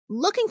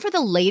Looking for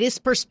the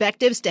latest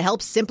perspectives to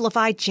help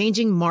simplify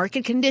changing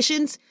market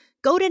conditions?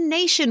 Go to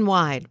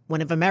Nationwide, one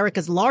of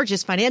America's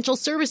largest financial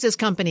services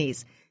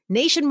companies.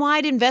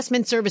 Nationwide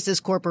Investment Services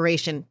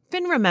Corporation,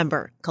 FINRA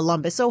member,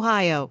 Columbus,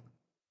 Ohio.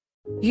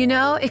 You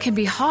know, it can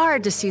be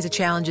hard to see the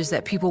challenges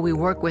that people we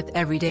work with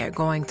every day are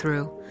going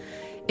through.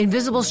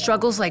 Invisible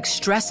struggles like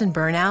stress and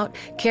burnout,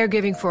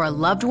 caregiving for a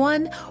loved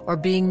one, or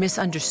being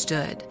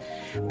misunderstood.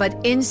 But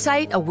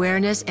insight,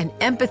 awareness, and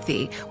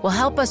empathy will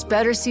help us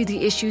better see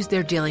the issues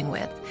they're dealing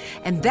with.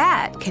 And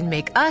that can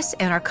make us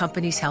and our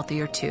companies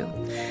healthier too.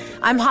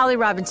 I'm Holly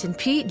Robinson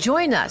Peete.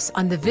 Join us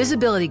on The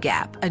Visibility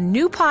Gap, a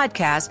new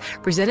podcast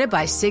presented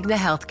by Cigna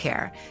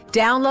Healthcare.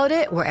 Download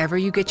it wherever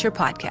you get your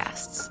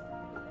podcasts.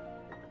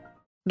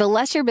 The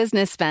less your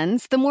business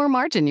spends, the more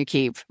margin you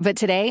keep. But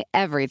today,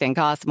 everything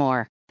costs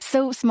more.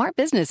 So smart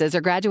businesses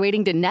are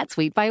graduating to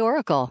NetSuite by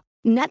Oracle.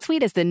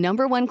 NetSuite is the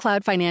 #1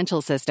 cloud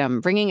financial system,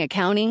 bringing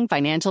accounting,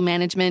 financial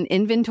management,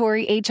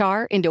 inventory,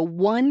 HR into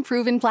one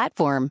proven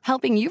platform,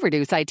 helping you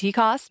reduce IT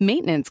costs,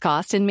 maintenance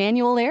costs, and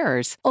manual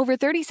errors. Over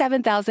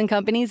 37,000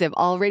 companies have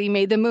already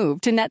made the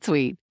move to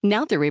NetSuite.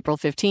 Now through April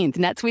 15th,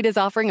 NetSuite is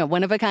offering a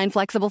one-of-a-kind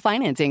flexible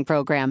financing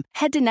program.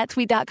 Head to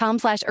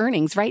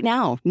netsuite.com/earnings right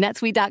now.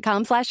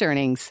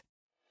 netsuite.com/earnings.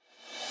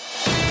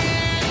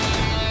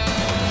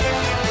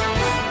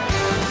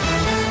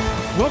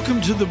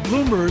 Welcome to the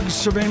Bloomberg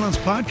Surveillance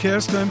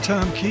Podcast. I'm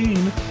Tom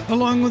Keene,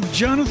 along with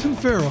Jonathan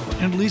Farrell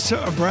and Lisa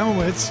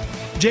Abramowitz.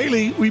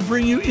 Daily, we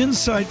bring you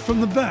insight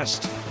from the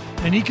best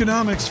in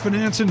economics,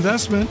 finance,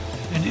 investment,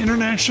 and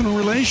international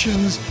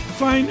relations.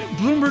 Find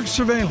Bloomberg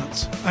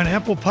Surveillance on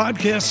Apple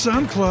Podcasts,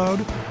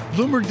 SoundCloud,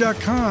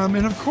 Bloomberg.com,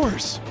 and of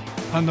course,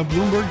 on the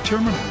Bloomberg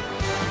Terminal.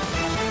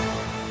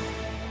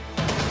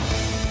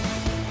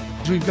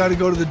 We've got to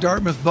go to the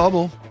Dartmouth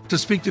bubble to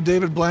speak to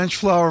David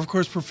Blanchflower, of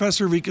course,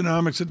 professor of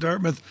economics at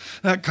Dartmouth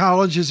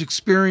College, his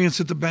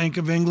experience at the Bank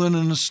of England,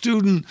 and a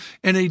student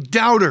and a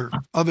doubter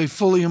of a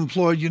fully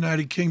employed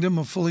United Kingdom,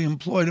 a fully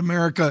employed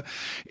America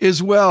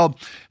as well.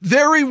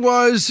 There he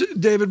was,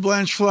 David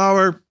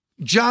Blanchflower,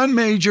 John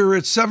Major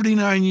at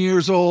 79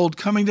 years old,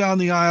 coming down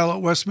the aisle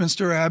at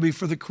Westminster Abbey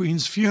for the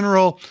Queen's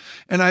funeral.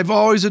 And I've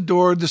always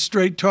adored the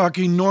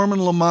straight-talking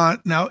Norman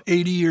Lamont, now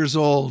 80 years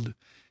old.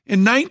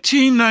 In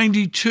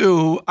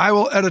 1992, I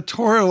will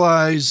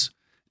editorialize,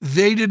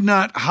 they did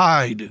not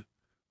hide.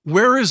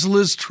 Where is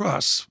Liz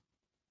Truss?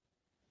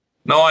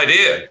 No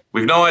idea.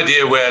 We've no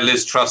idea where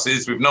Liz Truss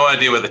is. We've no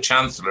idea where the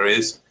Chancellor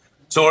is.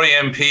 Tory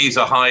MPs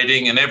are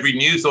hiding, and every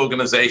news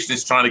organization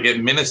is trying to get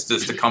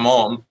ministers to come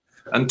on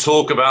and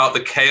talk about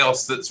the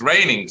chaos that's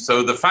reigning.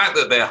 So the fact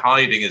that they're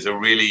hiding is a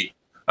really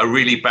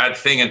bad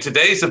thing. And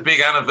today's a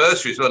big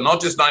anniversary as well,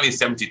 not just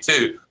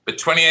 1972, but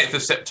 28th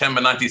of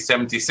September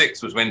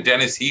 1976 was when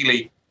Dennis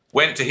Healey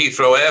went to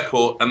Heathrow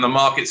Airport and the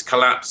markets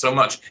collapsed so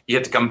much he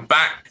had to come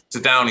back to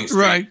Downing Street,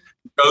 right,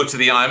 go to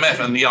the IMF.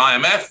 And the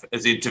IMF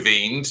has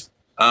intervened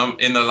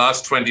in the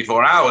last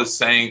 24 hours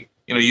saying,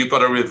 you know, you've got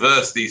to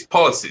reverse these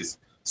policies.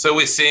 So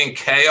we're seeing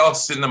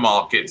chaos in the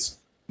markets.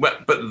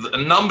 But the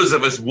numbers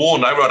of us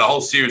warned, I wrote a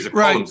whole series of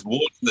columns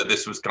warning that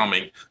this was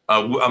coming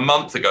a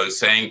month ago,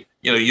 saying,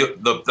 you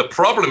know, the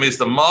problem is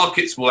the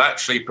markets will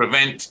actually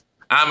prevent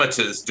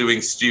amateurs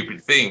doing stupid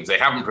things. They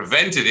haven't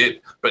prevented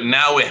it, but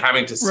now we're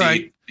having to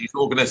see these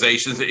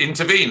organizations that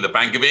intervene, the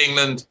Bank of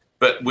England,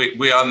 but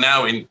we are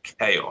now in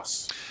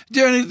chaos.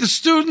 Danny, the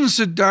students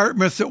at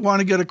Dartmouth that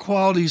want to get a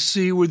quality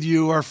C with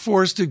you are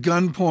forced at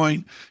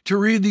gunpoint to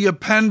read the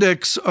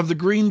appendix of the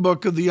Green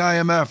Book of the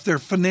IMF, their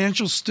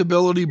financial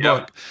stability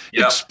book.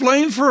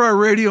 Explain for our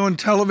radio and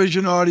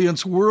television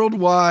audience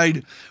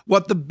worldwide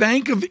what the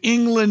Bank of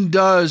England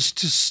does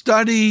to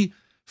study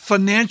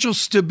financial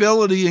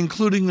stability,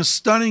 including the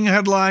stunning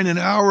headline an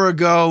hour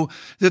ago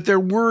that they're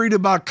worried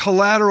about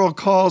collateral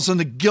calls in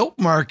the gilt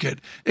market.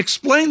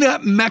 Explain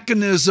that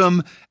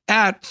mechanism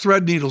at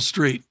Threadneedle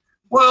Street.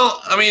 Well,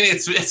 I mean,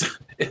 it's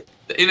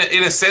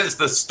in a sense,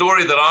 the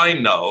story that I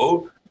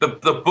know, the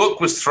book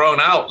was thrown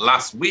out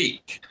last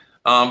week.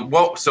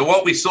 So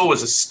what we saw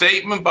was a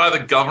statement by the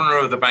governor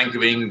of the Bank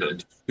of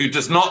England, who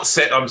does not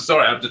say, I'm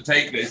sorry, I have to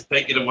take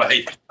it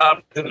away.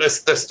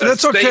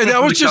 That's okay.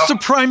 That was just the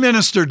prime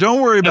minister.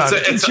 Don't worry about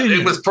it.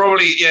 It was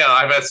probably,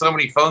 I've had so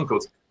many phone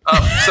calls.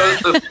 So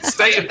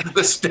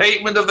the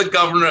statement of the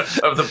governor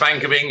of the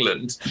Bank of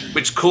England,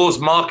 which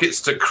caused markets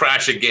to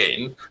crash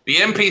again, the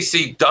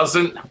MPC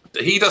doesn't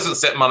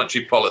set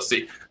monetary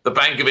policy. The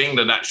Bank of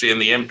England actually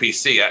and the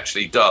MPC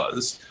actually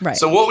does. Right.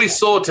 So what we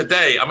saw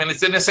today, I mean,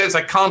 it's in a sense,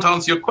 I can't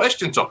answer your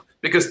question, Tom,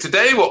 because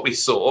today what we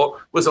saw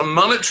was a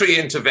monetary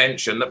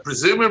intervention that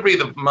presumably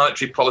the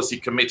Monetary Policy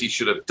Committee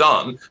should have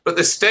done. But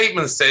the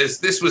statement says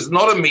this was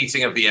not a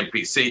meeting of the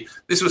MPC.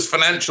 This was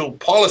financial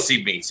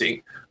policy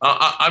meeting.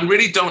 I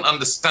really don't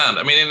understand.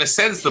 I mean, in a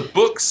sense, the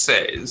book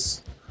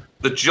says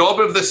the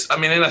job of this, I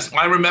mean,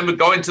 I remember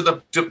going to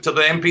the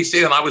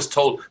MPC and I was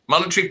told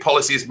monetary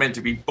policy is meant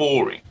to be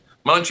boring.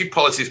 Monetary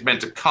policy is meant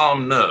to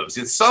calm nerves.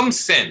 In some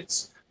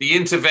sense, the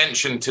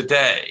intervention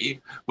today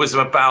was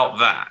about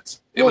that.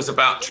 It was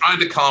about trying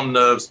to calm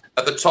nerves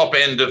at the top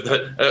end of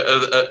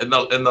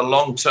in the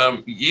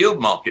long-term yield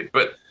market.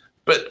 But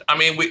I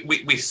mean,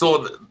 we saw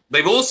that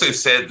they've also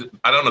said,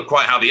 I don't know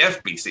quite how the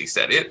FBC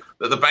said it,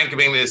 that the Bank of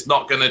England is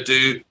not going to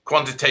do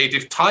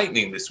quantitative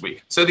tightening this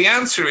week. So the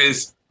answer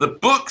is the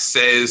book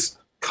says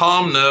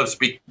calm nerves,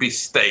 be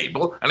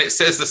stable, and it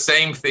says the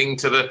same thing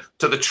to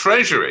the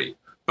Treasury.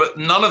 But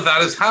none of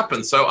that has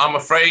happened. So I'm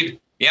afraid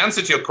the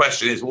answer to your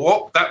question is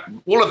all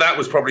of that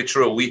was probably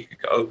true a week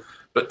ago.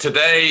 But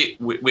today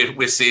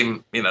we're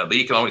seeing, the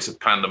economics of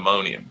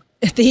pandemonium.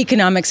 The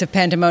economics of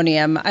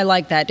pandemonium. I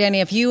like that. Danny,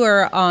 if you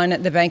were on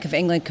the Bank of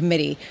England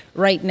committee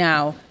right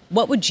now,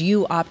 what would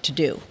you opt to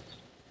do?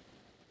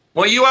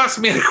 Well, you asked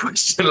me a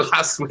question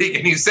last week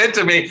and you said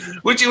to me,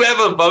 would you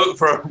ever vote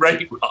for a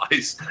rate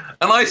rise?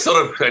 And I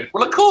sort of said,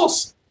 well, of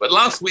course. But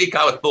last week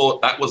I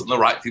thought that wasn't the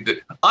right thing to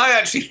do. I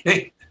actually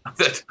think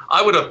that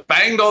I would have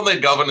banged on the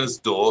governor's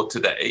door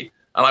today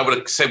and I would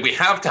have said, we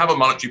have to have a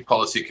monetary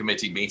policy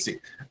committee meeting.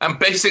 And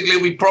basically,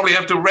 we probably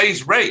have to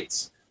raise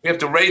rates. We have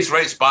to raise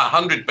rates by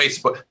 100 basis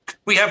points.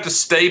 We have to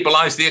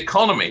stabilize the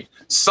economy.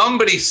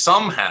 Somebody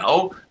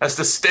somehow has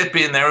to step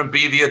in there and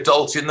be the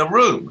adult in the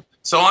room.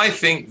 So I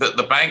think that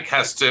the bank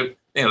has to,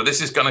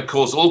 this is going to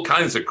cause all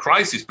kinds of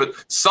crises, but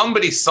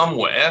somebody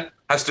somewhere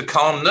has to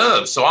calm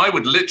nerves. So I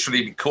would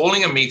literally be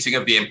calling a meeting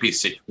of the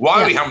MPC.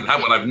 Why we haven't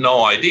had one, I have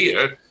no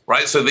idea,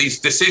 right? So these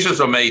decisions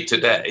were made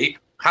today.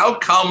 How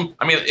come,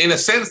 in a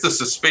sense, the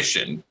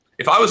suspicion,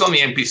 if I was on the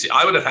MPC,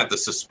 I would have had the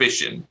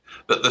suspicion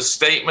that the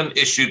statement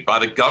issued by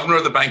the governor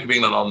of the Bank of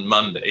England on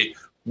Monday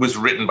was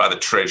written by the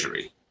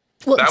Treasury.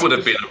 Well, that would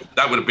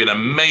have been a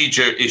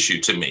major issue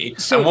to me.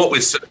 So, and what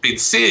we've been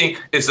seeing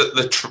is that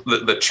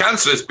the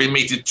Chancellor has been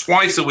meeting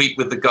twice a week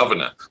with the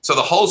governor. So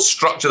the whole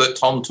structure that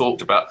Tom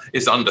talked about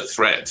is under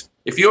threat.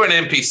 If you're an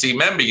MPC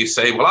member, you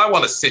say, well, I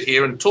want to sit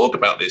here and talk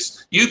about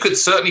this. You could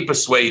certainly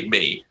persuade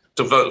me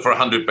to vote for a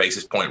 100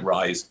 basis point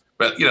rise.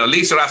 But,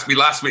 Lisa asked me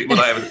last week, would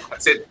I ever?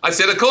 I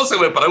said, of course I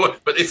would, but I would.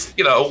 But it's,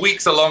 a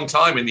week's a long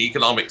time in the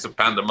economics of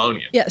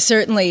pandemonium. Yeah,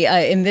 certainly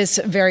in this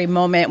very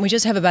moment. We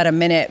just have about a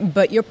minute.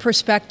 But your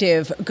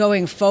perspective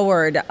going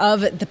forward of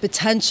the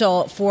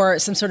potential for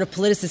some sort of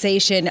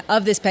politicization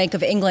of this Bank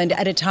of England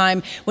at a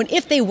time when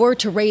if they were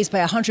to raise by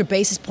 100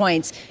 basis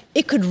points,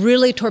 it could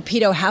really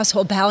torpedo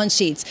household balance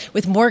sheets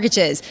with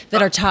mortgages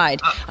that are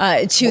tied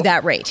to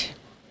that rate.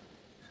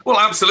 Well,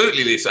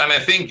 absolutely, Lisa. And I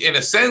think, in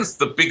a sense,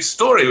 the big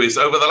story is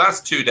over the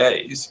last 2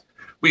 days,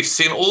 we've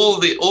seen all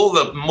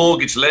the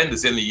mortgage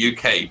lenders in the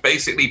UK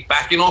basically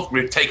backing off.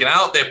 We've taken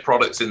out their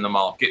products in the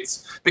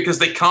markets because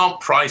they can't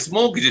price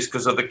mortgages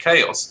because of the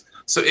chaos.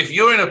 So if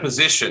you're in a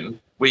position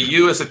where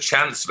you as a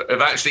chancellor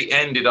have actually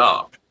ended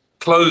up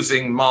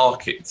closing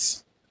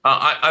markets,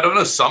 I don't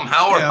know,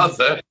 somehow or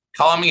other,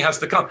 calming has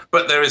to come.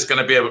 But there is going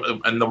to be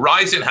and the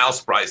rise in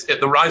house price,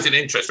 the rise in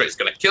interest rates is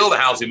going to kill the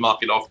housing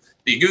market off.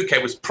 The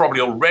UK was probably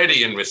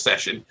already in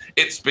recession.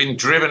 It's been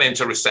driven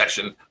into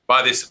recession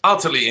by this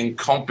utterly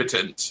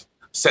incompetent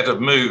set of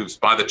moves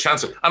by the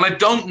Chancellor. And I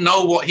don't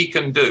know what he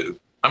can do.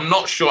 I'm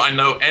not sure I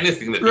know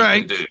anything that he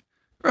can do.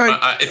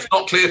 Right. It's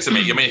not clear to me.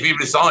 If he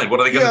resigned, what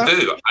are they going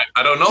to do?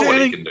 I don't know what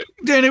he can do.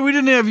 Danny, we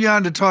didn't have you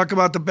on to talk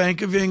about the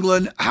Bank of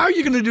England. How are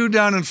you going to do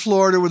down in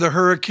Florida with a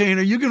hurricane?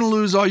 Are you going to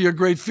lose all your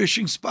great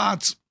fishing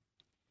spots?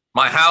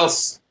 My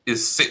house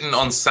is sitting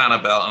on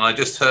Sanibel, and I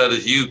just heard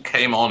as you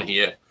came on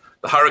here,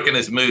 the hurricane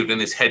has moved and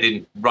is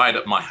heading right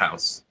at my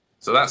house.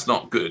 So that's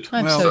not good.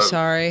 I'm so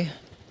sorry.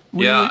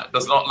 Yeah, it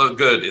does not look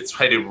good. It's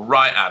headed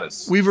right at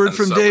us. We've heard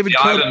from David.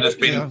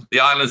 The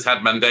island's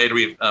had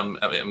mandatory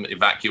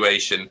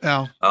evacuation.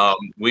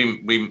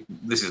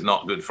 This is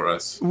not good for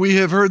us. We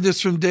have heard this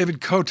from David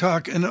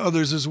Kotok and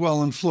others as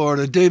well in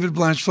Florida. David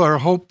Blanchflower,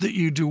 hope that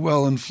you do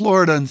well in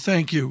Florida, and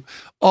thank you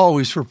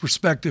always for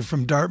perspective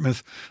from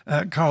Dartmouth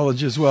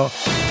College as well.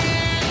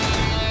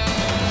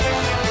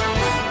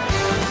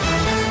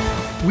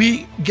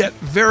 We get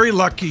very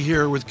lucky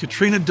here with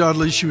Katrina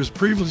Dudley. She was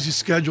previously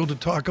scheduled to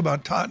talk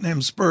about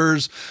Tottenham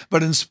Spurs,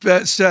 but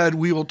instead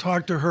we will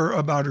talk to her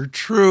about her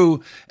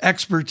true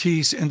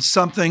expertise in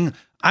something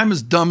I'm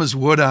as dumb as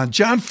wood on.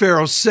 John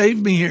Farrow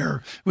saved me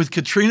here with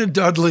Katrina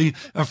Dudley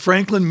of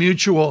Franklin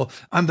Mutual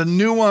on the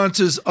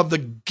nuances of the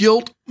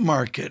gilt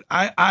market.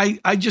 I'm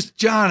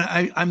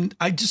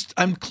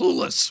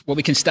clueless. Well,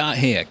 we can start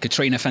here.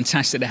 Katrina,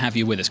 fantastic to have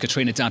you with us.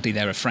 Katrina Dudley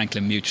there of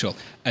Franklin Mutual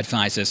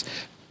Advisors.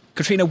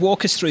 Katrina,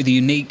 walk us through the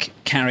unique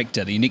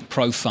character, the unique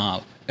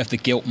profile of the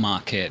gilt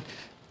market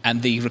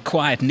and the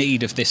required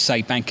need of this,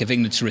 say, Bank of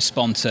England to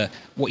respond to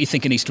what you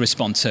think it needs to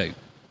respond to.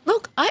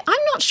 Look, I'm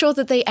not sure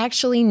that they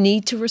actually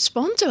need to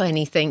respond to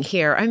anything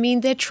here.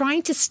 They're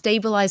trying to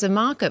stabilize a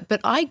market, but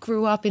I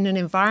grew up in an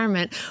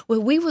environment where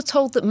we were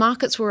told that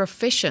markets were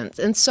efficient.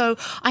 And so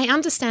I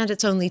understand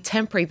it's only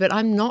temporary, but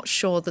I'm not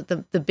sure that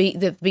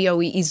the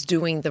BOE is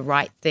doing the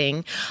right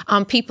thing.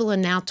 People are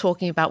now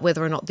talking about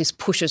whether or not this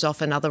pushes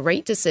off another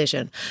rate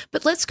decision.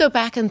 But let's go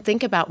back and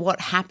think about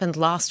what happened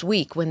last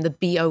week when the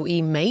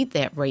BOE made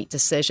that rate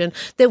decision.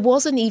 There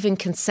wasn't even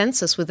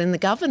consensus within the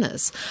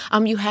governors.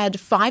 You had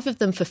 5 of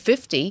them for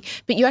 50,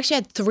 but you actually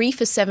had 3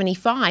 for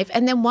 75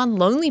 and then one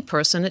lonely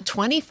person at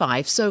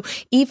 25. So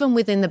even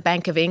within the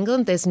Bank of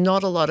England, there's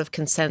not a lot of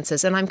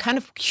consensus. And I'm kind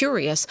of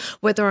curious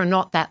whether or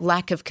not that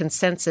lack of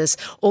consensus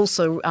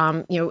also,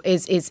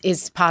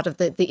 is part of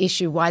the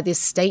issue why this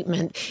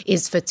statement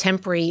is for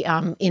temporary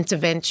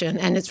intervention.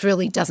 And it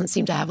really doesn't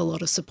seem to have a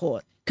lot of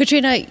support.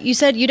 Katrina, you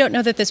said you don't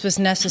know that this was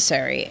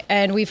necessary,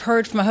 and we've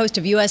heard from a host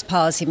of U.S.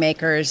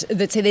 policymakers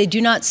that say they do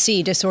not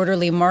see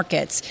disorderly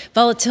markets.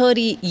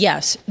 Volatility,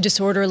 yes.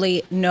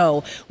 Disorderly,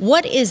 no.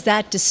 What is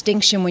that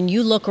distinction when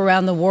you look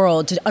around the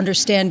world to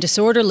understand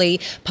disorderly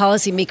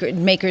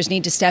policymakers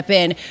need to step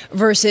in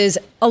versus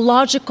a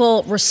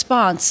logical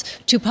response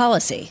to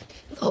policy?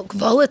 Look,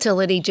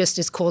 volatility just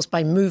is caused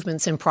by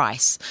movements in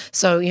price.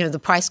 So, the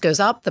price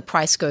goes up, the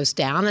price goes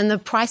down, and the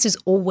price is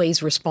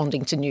always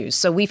responding to news.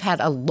 So we've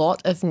had a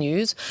lot of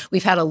news.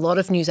 We've had a lot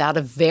of news out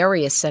of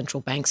various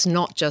central banks,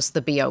 not just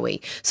the BOE.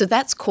 So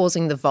that's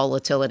causing the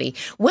volatility.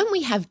 When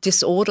we have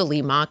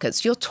disorderly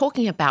markets, you're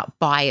talking about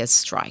buyer's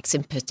strikes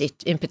in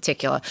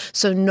particular.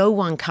 So no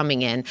one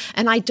coming in.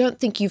 And I don't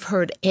think you've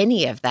heard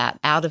any of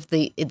that out of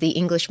the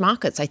English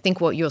markets. I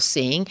think what you're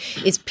seeing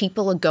is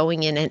people are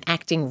going in and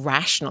acting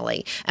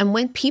rationally. And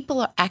when people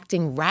are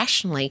acting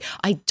rationally,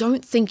 I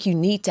don't think you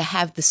need to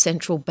have the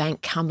central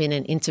bank come in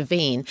and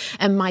intervene.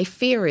 And my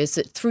fear is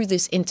that through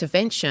this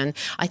intervention,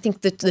 I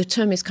think that the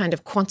term is kind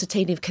of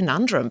quantitative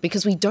conundrum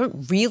because we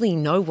don't really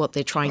know what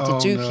they're trying to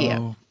do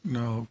here.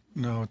 No,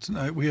 it's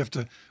not. We have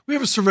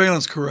a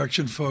surveillance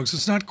correction, folks.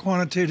 It's not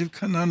quantitative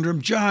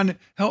conundrum. John,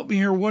 help me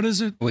here. What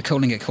is it? We're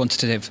calling it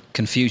quantitative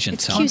confusion.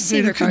 It's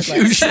QC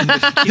confusion.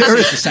 There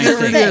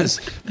it is.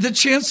 The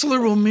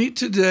Chancellor will meet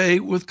today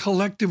with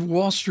Collective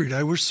Wall Street.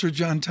 I wish Sir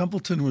John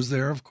Templeton was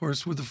there, of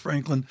course, with the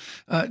Franklin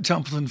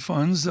Templeton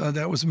funds.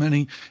 That was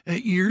many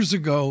years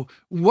ago.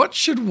 What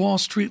should Wall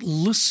Street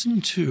listen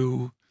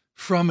to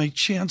from a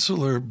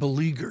Chancellor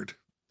beleaguered?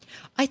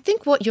 I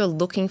think what you're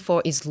looking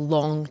for is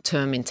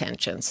long-term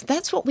intentions.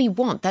 That's what we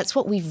want. That's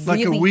what we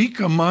really... Like a week,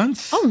 a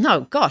month? Oh,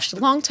 no, gosh.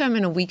 Long-term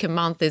in a week, a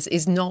month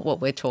is not what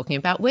we're talking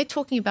about. We're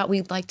talking about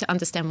we'd like to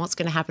understand what's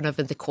going to happen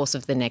over the course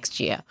of the next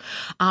year.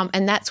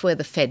 And that's where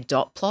the Fed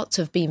dot plots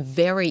have been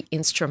very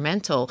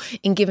instrumental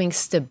in giving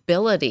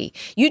stability.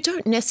 You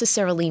don't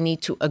necessarily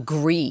need to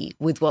agree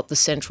with what the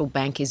central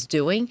bank is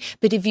doing,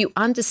 but if you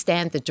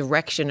understand the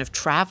direction of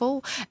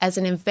travel, as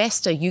an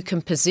investor, you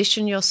can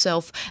position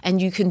yourself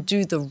and you can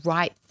do the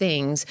right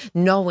things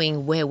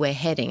knowing where we're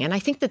heading. And I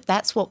think that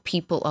that's what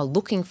people are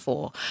looking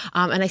for.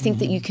 And I think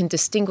that you can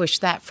distinguish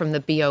that from the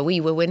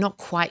BOE where we're not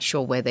quite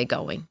sure where they're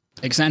going.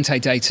 Ex-ante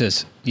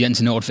Data's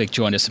Jens Nordvik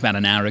joined us about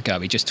an hour ago.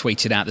 He just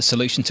tweeted out the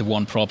solution to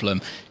one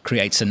problem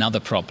creates another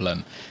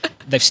problem.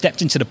 They've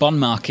stepped into the bond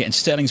market and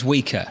sterling's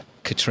weaker,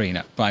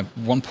 Katrina, by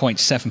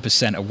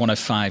 1.7% at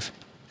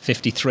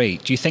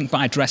 105.53. Do you think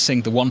by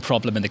addressing the one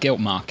problem in the gilt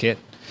market,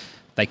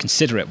 they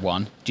consider it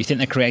one, do you think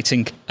they're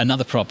creating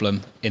another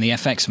problem in the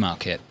FX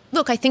market?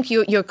 Look, I think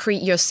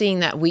you're seeing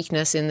that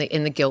weakness in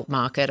the gilt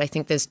market. I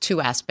think there's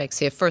two aspects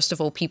here. First of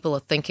all, people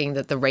are thinking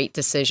that the rate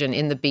decision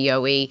in the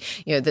BOE,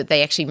 that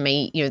they actually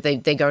may,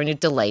 they're going to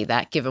delay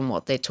that given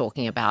what they're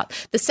talking about.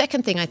 The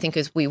second thing I think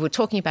is we were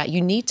talking about,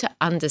 you need to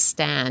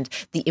understand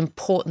the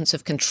importance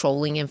of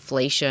controlling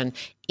inflation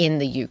in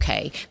the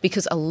UK,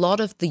 because a lot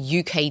of the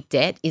UK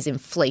debt is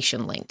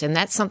inflation linked. And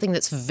that's something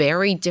that's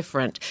very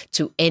different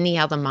to any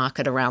other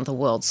market around the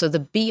world. So the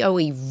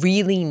BOE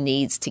really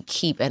needs to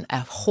keep a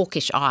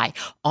hawkish eye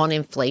on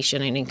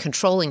inflation and in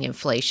controlling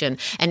inflation.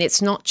 And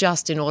it's not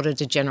just in order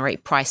to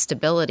generate price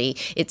stability,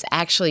 it's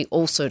actually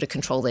also to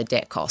control their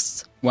debt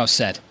costs. Well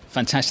said.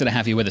 Fantastic to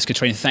have you with us,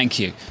 Katrina. Thank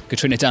you.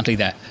 Katrina Dudley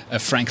there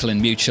of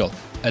Franklin Mutual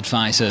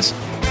Advisors.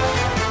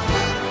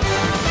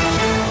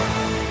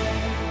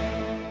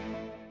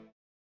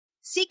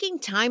 Seeking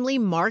timely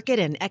market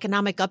and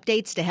economic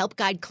updates to help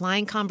guide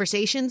client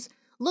conversations?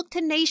 Look to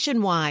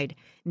Nationwide.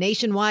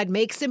 Nationwide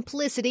makes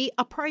simplicity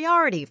a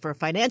priority for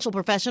financial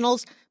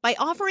professionals by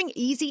offering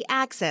easy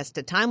access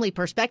to timely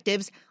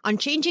perspectives on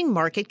changing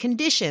market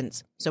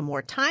conditions, so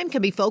more time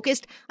can be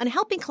focused on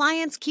helping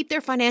clients keep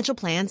their financial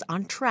plans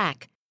on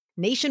track.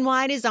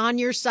 Nationwide is on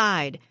your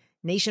side.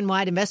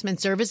 Nationwide Investment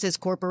Services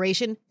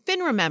Corporation,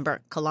 FINRA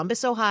member,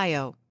 Columbus,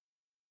 Ohio.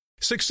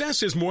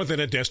 Success is more than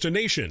a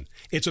destination.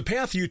 It's a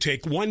path you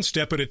take one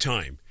step at a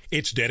time.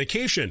 It's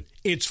dedication,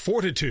 it's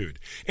fortitude,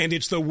 and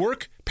it's the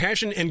work,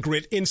 passion, and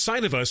grit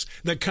inside of us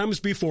that comes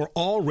before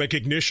all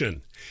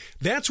recognition.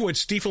 That's what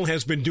Stifel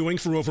has been doing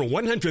for over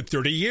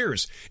 130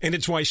 years, and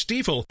it's why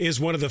Stifel is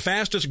one of the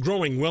fastest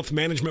growing wealth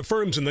management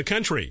firms in the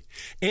country.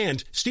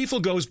 And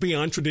Stifel goes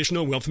beyond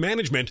traditional wealth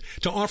management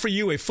to offer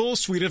you a full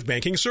suite of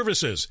banking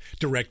services,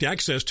 direct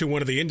access to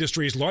one of the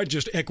industry's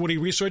largest equity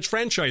research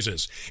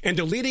franchises, and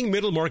a leading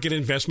middle market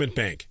investment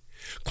bank.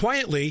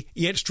 Quietly,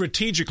 yet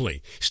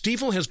strategically,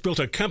 Stifel has built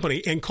a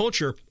company and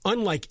culture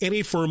unlike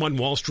any firm on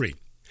Wall Street.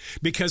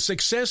 Because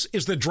success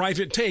is the drive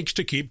it takes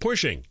to keep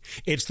pushing.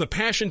 It's the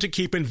passion to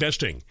keep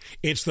investing.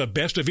 It's the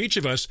best of each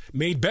of us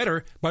made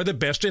better by the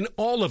best in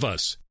all of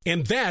us.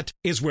 And that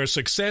is where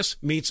success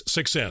meets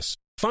success.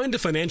 Find a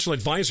financial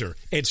advisor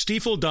at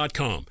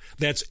Stifel.com.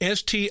 That's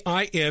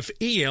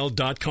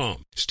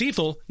STIFEL.com.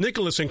 Stifel,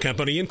 Nicholas &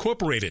 Company,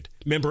 Incorporated.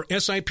 Member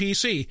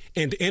SIPC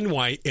and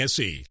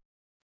NYSE.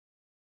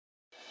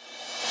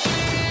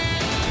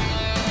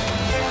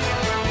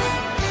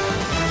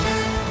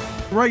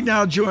 Right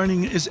now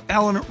joining is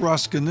Alan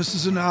Ruskin. This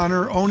is an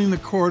honor, owning the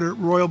court at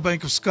Royal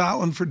Bank of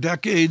Scotland for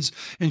decades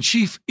and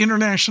chief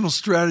international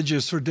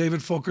strategist for David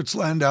Folkerts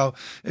Landau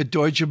at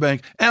Deutsche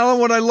Bank. Alan,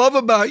 what I love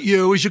about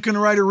you is you can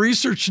write a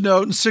research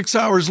note and 6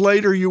 hours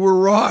later you were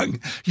wrong.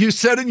 You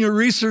said in your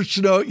research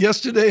note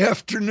yesterday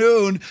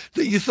afternoon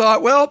that you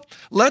thought, well,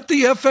 let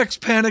the FX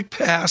panic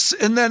pass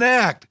and then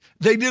act.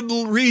 They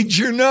didn't read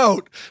your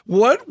note.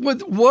 Where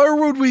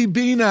would we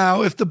be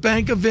now if the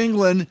Bank of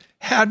England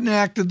hadn't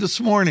acted this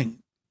morning?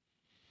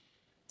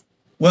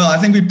 Well, I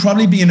think we'd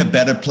probably be in a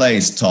better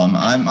place, Tom.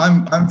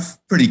 I'm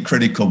pretty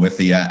critical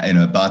with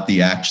about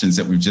the actions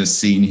that we've just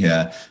seen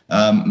here.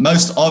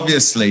 Most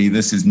obviously,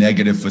 this is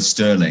negative for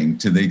sterling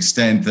to the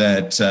extent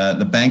that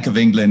the Bank of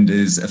England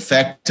is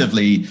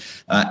effectively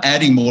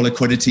adding more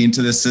liquidity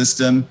into the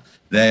system.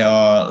 They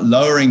are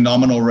lowering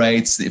nominal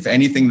rates. If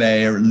anything,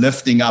 they're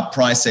lifting up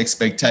price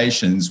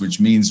expectations, which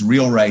means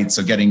real rates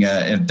are getting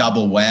a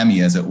double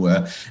whammy, as it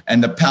were.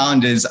 And the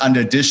pound is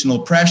under additional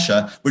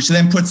pressure, which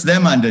then puts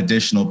them under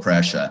additional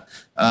pressure.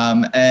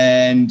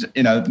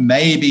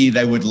 Maybe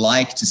they would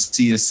like to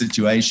see a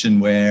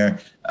situation where,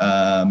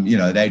 you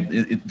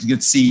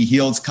could see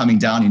yields coming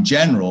down in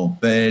general.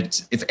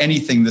 But if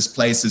anything, this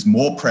places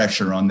more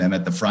pressure on them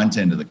at the front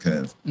end of the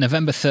curve.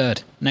 November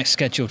 3rd, next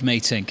scheduled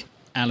meeting.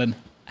 Alan,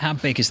 how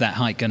big is that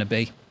hike going to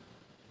be?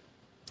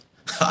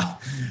 Well,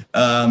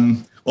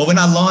 when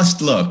I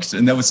last looked,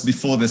 and that was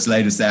before this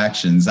latest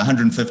actions,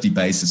 150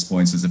 basis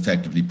points was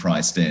effectively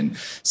priced in.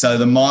 So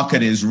the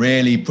market is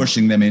really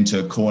pushing them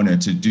into a corner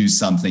to do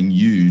something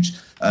huge.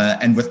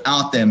 And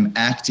without them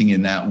acting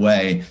in that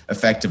way,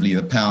 effectively,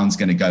 the pound's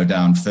going to go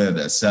down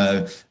further.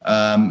 So,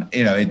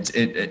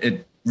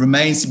 it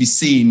remains to be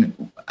seen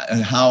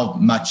how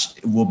much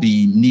will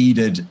be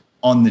needed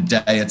on the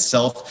day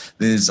itself.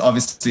 There's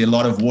obviously a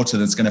lot of water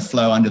that's going to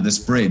flow under this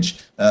bridge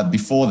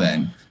before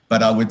then.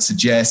 But I would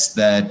suggest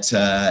that,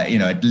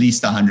 at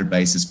least 100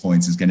 basis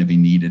points is going to be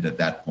needed at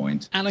that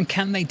point. Alan,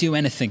 can they do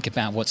anything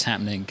about what's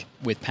happening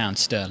with pound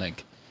sterling?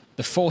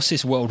 The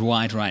forces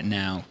worldwide right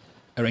now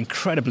are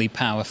incredibly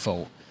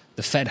powerful.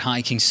 The Fed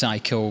hiking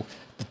cycle,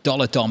 the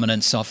dollar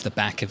dominance off the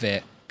back of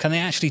it. Can they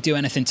actually do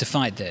anything to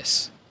fight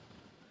this?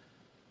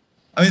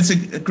 I mean, it's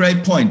a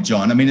great point,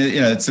 John. I mean,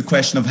 it's a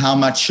question of how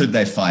much should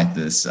they fight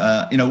this?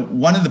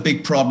 One of the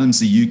big problems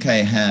the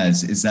UK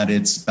has is that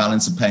its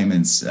balance of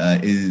payments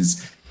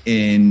is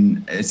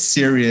in a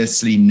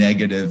seriously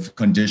negative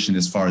condition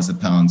as far as the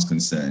pound's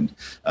concerned.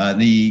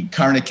 The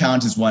current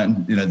account is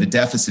the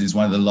deficit is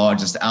one of the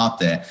largest out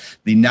there.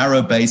 The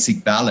narrow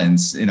basic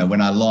balance,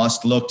 when I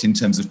last looked in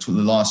terms of the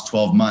last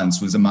 12 months,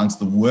 was amongst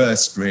the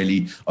worst,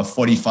 really, of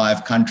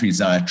 45 countries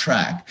that I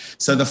track.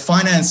 So the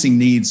financing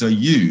needs are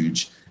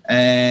huge.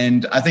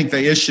 And I think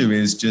the issue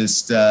is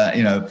just,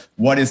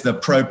 what is the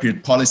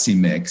appropriate policy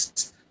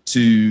mix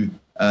to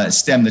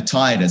stem the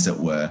tide, as it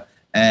were.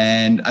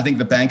 And I think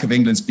the Bank of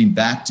England's been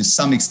backed to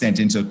some extent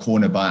into a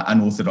corner by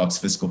unorthodox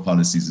fiscal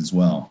policies as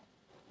well.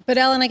 But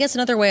Alan, I guess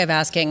another way of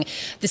asking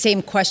the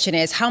same question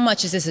is, how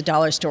much is this a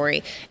dollar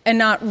story and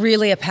not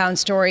really a pound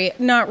story,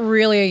 not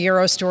really a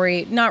euro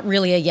story, not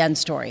really a yen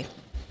story?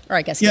 Or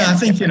I guess, I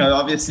think,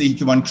 obviously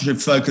one should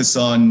focus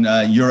on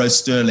euro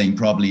sterling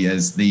probably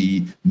as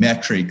the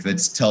metric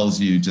that tells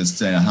you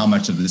just how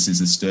much of this is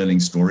a sterling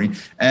story.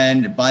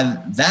 And by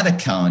that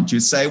account,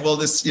 you say, well,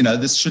 this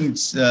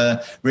shouldn't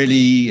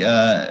really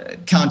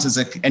count as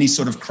any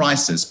sort of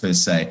crisis per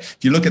se. If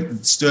you look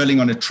at sterling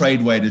on a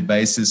trade weighted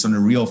basis, on a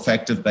real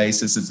effective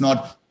basis, it's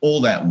not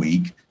all that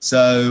weak.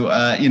 So,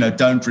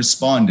 don't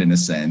respond in a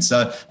sense.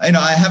 So,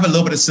 I have a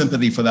little bit of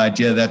sympathy for the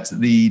idea that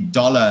the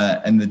dollar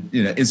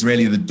is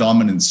really the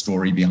dominant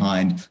story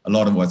behind a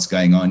lot of what's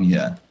going on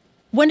here.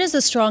 When does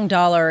the strong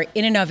dollar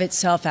in and of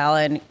itself,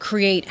 Alan,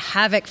 create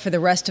havoc for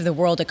the rest of the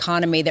world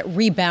economy that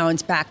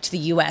rebounds back to the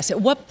U.S.? At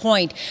what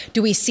point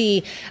do we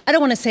see, I don't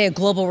want to say a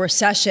global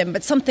recession,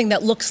 but something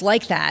that looks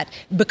like that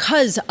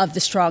because of the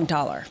strong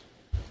dollar?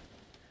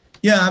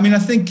 Yeah, I mean, I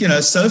think,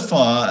 so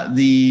far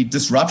the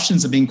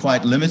disruptions have been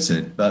quite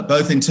limited, but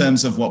both in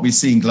terms of what we're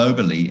seeing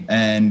globally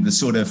and the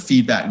sort of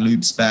feedback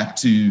loops back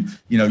to,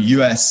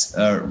 U.S.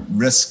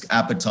 Risk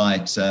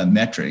appetite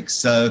metrics.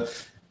 So,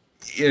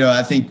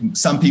 I think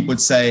some people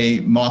would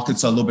say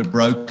markets are a little bit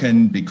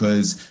broken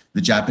because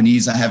the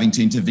Japanese are having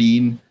to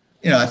intervene.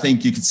 I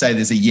think you could say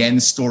there's a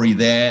yen story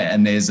there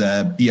and there's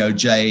a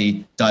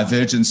BOJ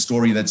divergence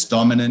story that's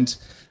dominant.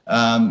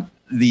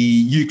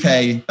 The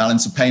UK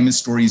balance of payment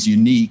story is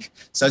unique.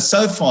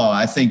 So far,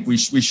 I think we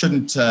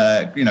shouldn't,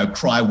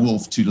 cry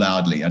wolf too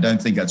loudly. I don't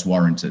think that's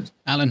warranted.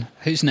 Alan,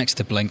 who's next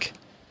to blink?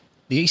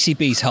 The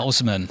ECB's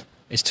Holzman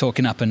is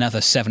talking up another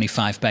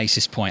 75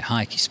 basis point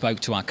hike. He spoke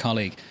to our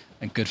colleague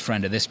and good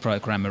friend of this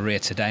program, Maria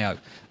Tadeo,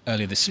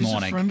 earlier this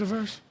morning. He's a friend of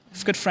ours?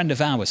 It's a good friend of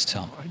ours,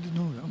 Tom. I didn't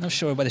know that. I'm not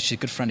sure whether she's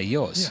a good friend of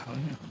yours. Yeah.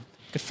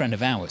 Good friend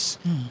of ours.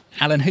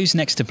 Alan, who's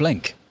next to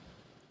blink?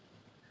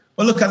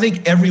 Well, look, I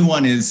think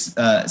everyone is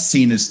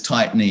seen as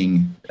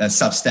tightening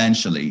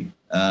substantially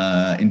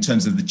in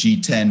terms of the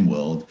G10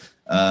 world.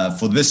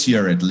 For this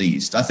year at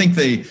least. I think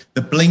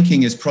the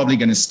blinking is probably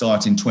going to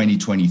start in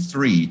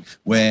 2023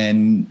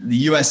 when the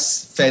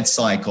US Fed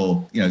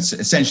cycle,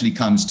 essentially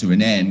comes to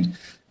an end.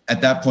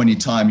 At that point in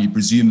time, you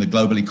presume the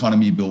global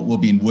economy will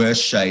be in worse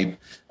shape.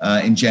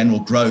 In general,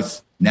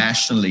 growth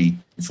nationally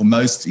for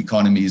most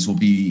economies will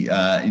be,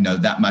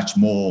 that much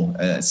more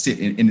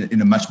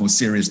in a much more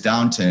serious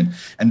downturn.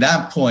 And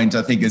that point,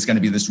 I think, is going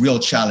to be this real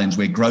challenge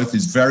where growth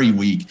is very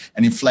weak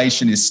and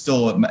inflation is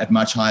still at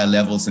much higher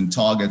levels than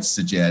targets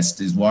suggest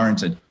is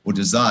warranted or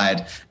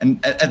desired.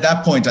 And at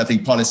that point, I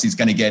think policy is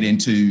going to get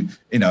into,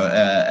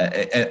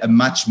 a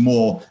much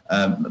more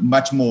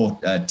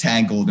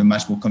tangled and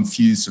much more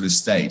confused sort of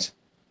state.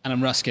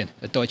 Alan Ruskin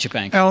at Deutsche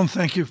Bank. Alan,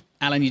 thank you.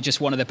 Alan, you're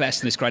just one of the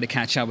best, and it's great to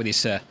catch up with you,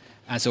 sir,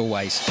 as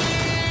always.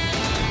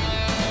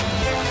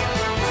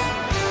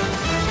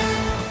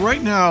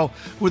 Right now,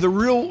 with a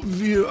real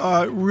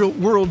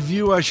world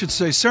view, I should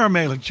say, Sarah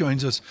Malik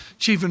joins us,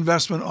 Chief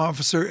Investment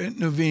Officer at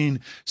Nuveen.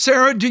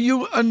 Sarah, do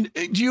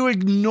you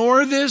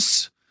ignore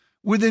this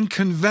within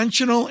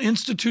conventional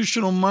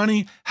institutional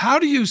money? How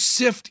do you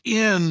sift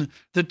in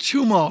the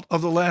tumult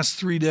of the last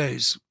 3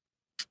 days?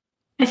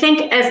 I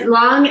think as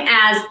long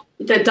as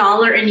the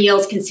dollar and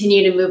yields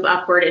continue to move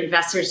upward,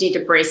 investors need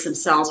to brace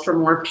themselves for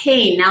more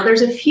pain. Now,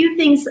 there's a few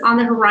things on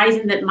the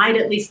horizon that might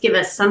at least give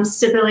us some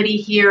stability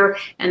here,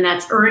 and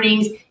that's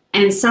earnings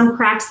and some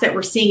cracks that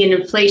we're seeing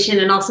in inflation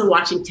and also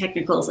watching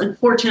technicals.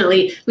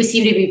 Unfortunately, we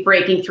seem to be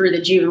breaking through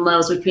the June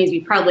lows, which means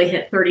we probably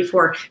hit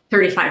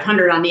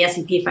 3,500 on the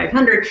S&P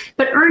 500.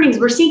 But earnings,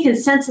 we're seeing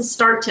consensus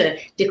start to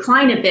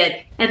decline a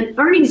bit, and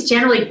earnings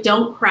generally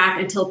don't crack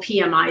until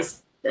PMIs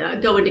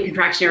go into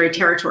contractionary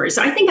territory.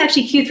 So I think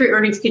actually Q3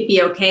 earnings could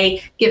be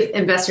okay, give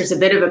investors a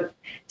bit of a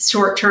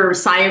short-term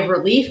sigh of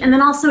relief. And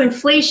then also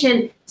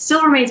inflation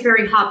still remains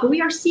very hot, but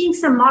we are seeing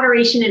some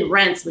moderation in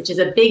rents, which is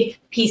a big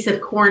piece of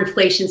core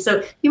inflation.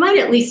 So you might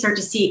at least start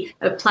to see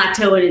a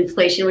plateau in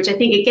inflation, which I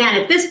think, again,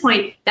 at this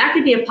point, that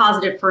could be a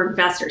positive for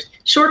investors.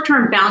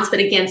 Short-term bounce, but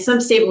again,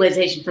 some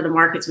stabilization for the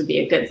markets would be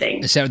a good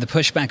thing. Sarah, the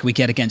pushback we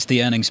get against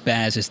the earnings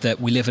bears is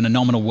that we live in a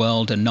nominal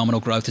world and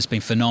nominal growth has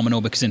been phenomenal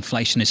because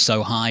inflation is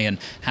so high, and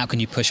how can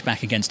you push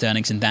back against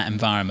earnings in that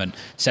environment?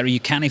 Sarah, you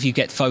can if you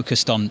get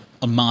focused on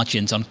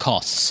margins, on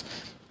costs.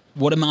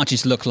 What do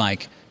margins look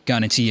like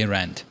going into year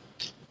end?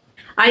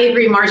 I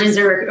agree. Margins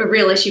are a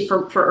real issue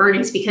for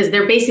earnings because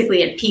they're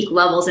basically at peak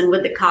levels. And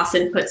with the cost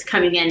inputs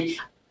coming in,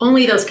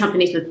 only those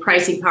companies with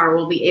pricing power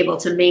will be able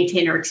to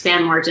maintain or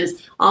expand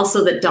margins.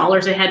 Also, the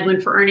dollar's a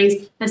headwind for earnings.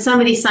 And some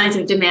of these signs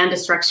of demand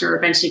destruction are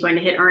eventually going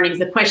to hit earnings.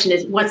 The question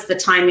is, what's the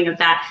timing of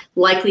that?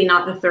 Likely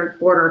not the third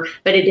quarter,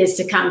 but it is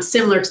to come.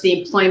 Similar to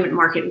the employment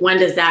market, when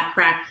does that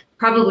crack?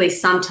 Probably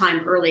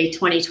sometime early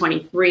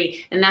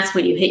 2023, and that's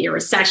when you hit your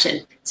recession.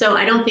 So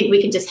I don't think we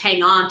can just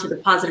hang on to the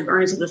positive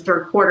earnings of the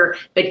third quarter,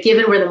 but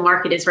given where the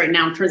market is right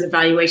now in terms of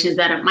valuations,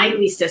 that it might at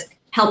least just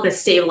help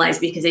us stabilize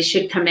because they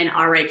should come in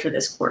all right for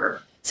this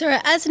quarter. Sarah,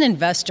 as an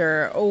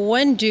investor,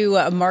 when do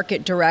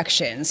market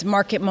directions,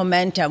 market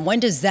momentum, when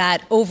does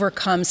that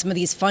overcome some of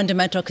these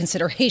fundamental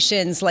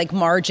considerations like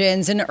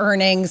margins and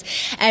earnings,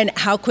 and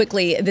how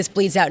quickly this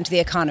bleeds out into the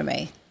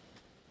economy?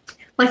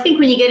 Well, I think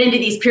when you get into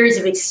these periods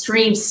of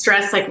extreme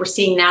stress like we're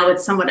seeing now,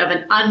 it's somewhat of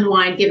an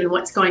unwind given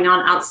what's going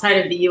on outside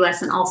of the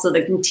U.S. and also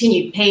the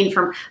continued pain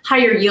from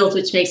higher yields,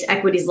 which makes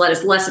equities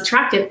less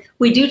attractive.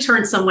 We do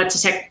turn somewhat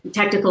to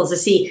technicals to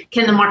see,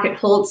 can the market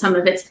hold some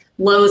of its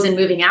lows and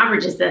moving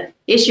averages? The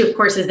issue, of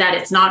course, is that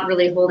it's not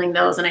really holding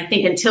those. And I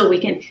think until we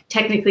can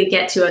technically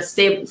get to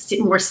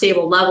a more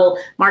stable level,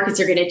 markets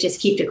are going to just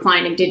keep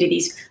declining due to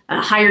these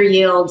higher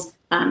yields,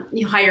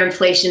 higher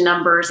inflation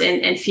numbers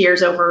and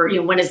fears over,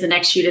 when is the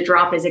next shoe to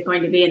drop? Is it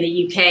going to be in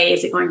the UK?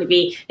 Is it going to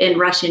be in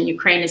Russia and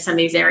Ukraine and some of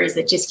these areas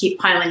that just keep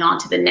piling on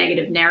to the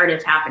negative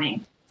narrative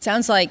happening?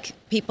 Sounds like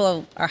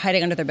people are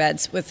hiding under their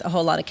beds with a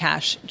whole lot of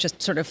cash,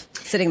 just sort of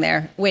sitting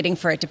there waiting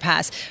for it to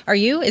pass. Are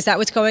you? Is that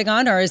what's going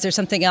on? Or is there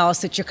something else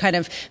that you're kind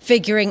of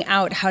figuring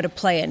out how to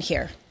play in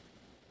here?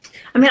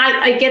 I mean,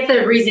 I get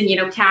the reason,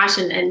 cash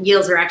and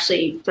yields are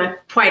actually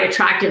quite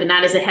attractive, and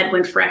that is a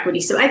headwind for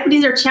equities. So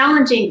equities are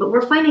challenging, but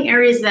we're finding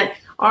areas that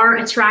are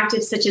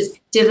attractive, such as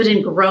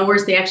dividend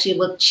growers. They actually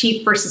look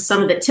cheap versus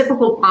some of the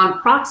typical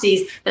bond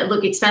proxies that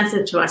look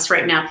expensive to us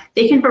right now.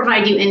 They can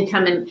provide you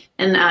income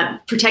and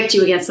protect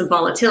you against some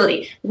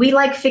volatility. We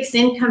like fixed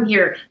income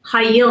here.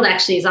 High yield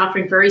actually is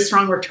offering very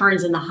strong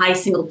returns in the high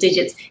single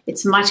digits.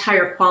 It's much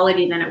higher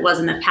quality than it was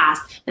in the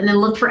past. And then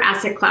look for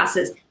asset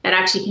classes that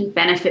actually can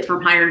benefit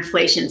from higher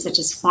inflation, such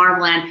as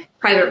farmland,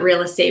 private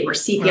real estate, where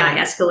CPI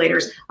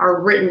escalators are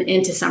written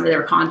into some of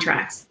their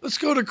contracts. Let's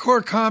go to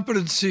core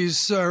competencies,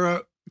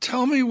 Sarah.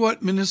 Tell me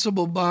what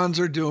municipal bonds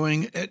are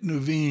doing at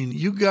Nuveen.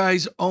 You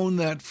guys own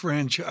that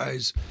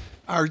franchise.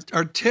 Are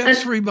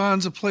tax-free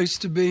bonds a place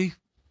to be?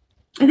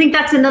 I think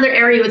that's another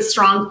area with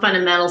strong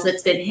fundamentals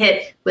that's been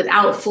hit with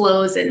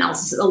outflows and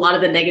also a lot of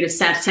the negative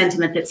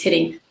sentiment that's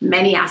hitting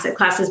many asset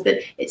classes. But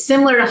it's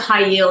similar to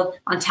high yield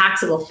on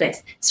taxable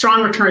fixed.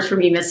 Strong returns for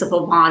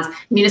municipal bonds.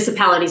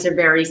 Municipalities have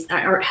very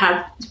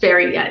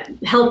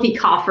healthy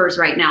coffers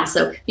right now.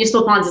 So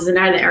municipal bonds is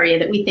another area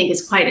that we think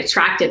is quite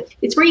attractive.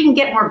 It's where you can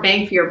get more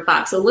bang for your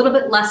buck. So a little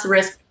bit less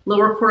risk,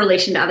 lower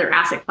correlation to other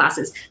asset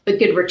classes, but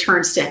good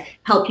returns to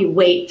help you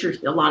wade through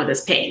a lot of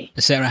this pain.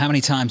 Sarah, how many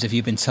times have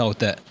you been told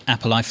that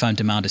Apple iPhone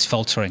demand is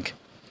faltering?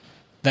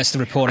 That's the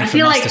reporting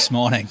from us this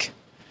morning.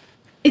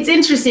 It's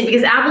interesting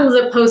because Apple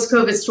is a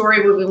post-COVID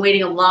story. We've been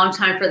waiting a long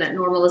time for that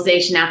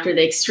normalization after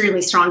the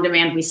extremely strong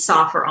demand we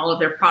saw for all of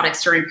their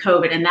products during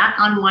COVID, and that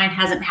unwind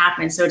hasn't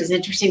happened. So it is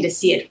interesting to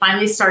see it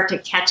finally start to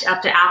catch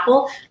up to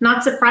Apple.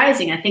 Not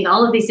surprising. I think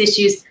all of these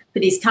issues for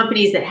these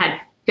companies that had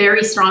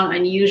very strong,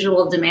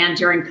 unusual demand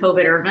during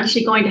COVID are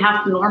eventually going to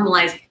have to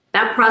normalize.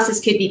 That process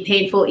could be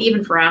painful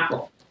even for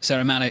Apple.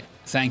 Sarah Malik,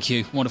 thank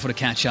you. Wonderful to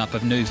catch up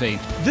of Nuveen.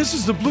 This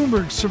is the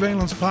Bloomberg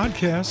Surveillance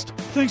Podcast.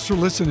 Thanks for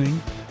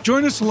listening.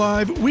 Join us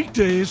live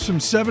weekdays from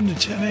 7 to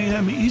 10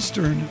 a.m.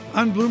 Eastern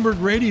on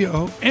Bloomberg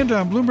Radio and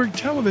on Bloomberg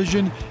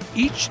Television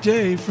each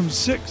day from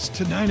 6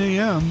 to 9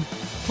 a.m.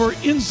 for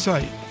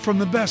insight from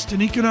the best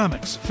in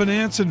economics,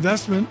 finance,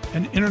 investment,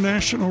 and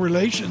international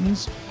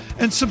relations.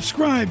 And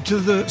subscribe to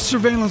the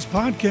Surveillance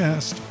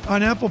Podcast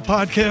on Apple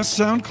Podcasts,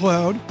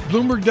 SoundCloud,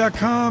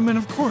 Bloomberg.com, and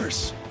of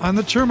course, on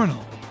the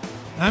terminal.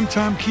 I'm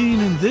Tom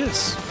Keene, and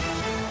this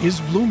is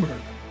Bloomberg.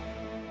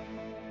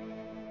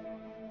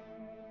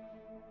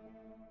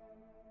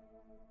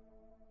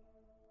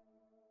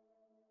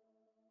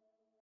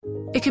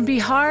 It can be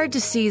hard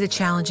to see the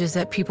challenges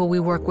that people we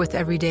work with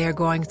every day are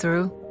going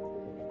through.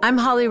 I'm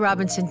Holly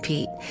Robinson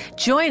Pete.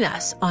 Join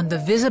us on The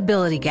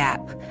Visibility Gap,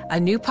 a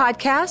new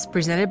podcast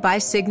presented by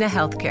Cigna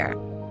Healthcare.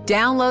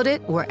 Download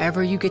it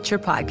wherever you get your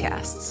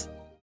podcasts.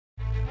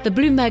 The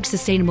Bloomberg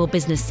Sustainable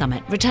Business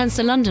Summit returns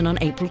to London on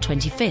April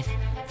 25th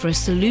for a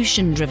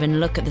solution-driven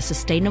look at the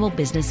sustainable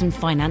business and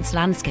finance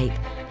landscape,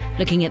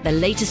 looking at the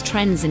latest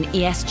trends in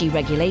ESG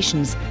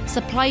regulations,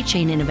 supply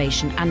chain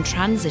innovation, and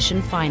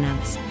transition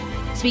finance.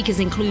 Speakers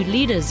include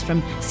leaders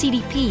from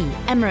CDP,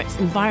 Emirates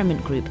Environment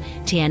Group,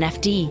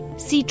 TNFD,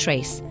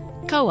 C-Trace,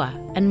 COA,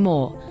 and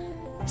more.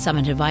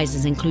 Summit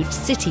advisors include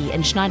Citi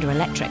and Schneider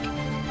Electric.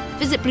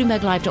 Visit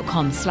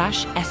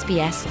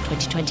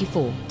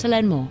BloombergLive.com/SBS2024 to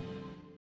learn more.